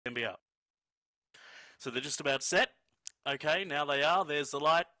Mt-Gambier. So they're just about set. Okay, now they are. There's the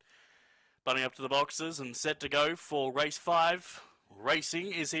light. Bunning up to the boxes and set to go for race 5.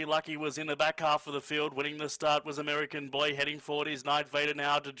 Racing, Is He Lucky, was in the back half of the field. Winning the start was American Boy. Heading forward is Night Vader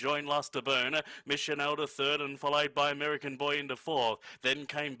now to join Luster Burn. Miss Chanel to third and followed by American Boy into fourth. Then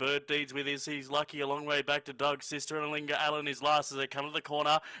came Bird Deeds with Is He's Lucky a long way back to Doug's sister, and Alinga Allen is last as they come to the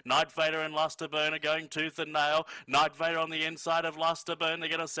corner. Night Vader and Luster Burn are going tooth and nail. Night Vader on the inside of Luster Burn. They're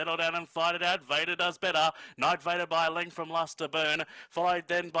going to settle down and fight it out. Vader does better. Night Vader by a length from Luster Burn. Followed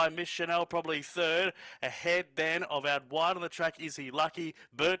then by Miss Chanel, probably third. Ahead then of out wide on the track Is He Lucky.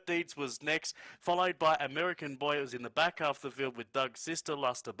 Bert Deeds was next, followed by American Boy. It was in the back half of the field with Doug's sister,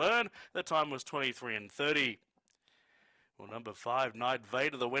 Luster Burn. The time was 23 and 30. Well, number 5, Night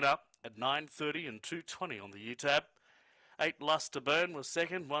Vader, the winner at 9:30 and 2:20 on the U-tab. 8, Luster Burn was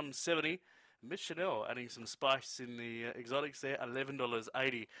second, 170. Miss Chanel adding some spice in the exotics there,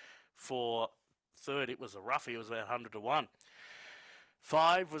 $11.80 for third. It was a roughie, it was about 100 to 1.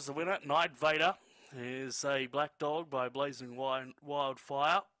 5 was the winner, Night Vader. Is a Black Dog by Blazing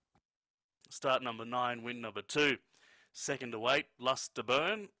Wildfire. Start number 9, win number 2. Second to 8, Luster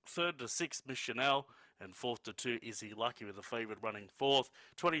Burn. Third to 6, Miss Chanel. And fourth to 2, Is He Lucky, with the favourite running fourth.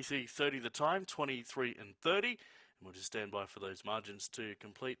 23:30 the time, 23 and 30. And we'll just stand by for those margins to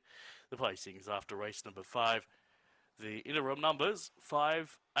complete the placings after race number 5. The interim numbers,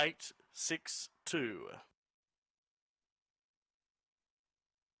 5, 8, 6, 2.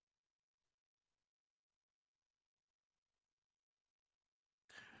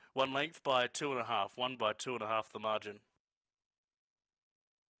 1 length by 2.5. 1 by 2.5 the margin.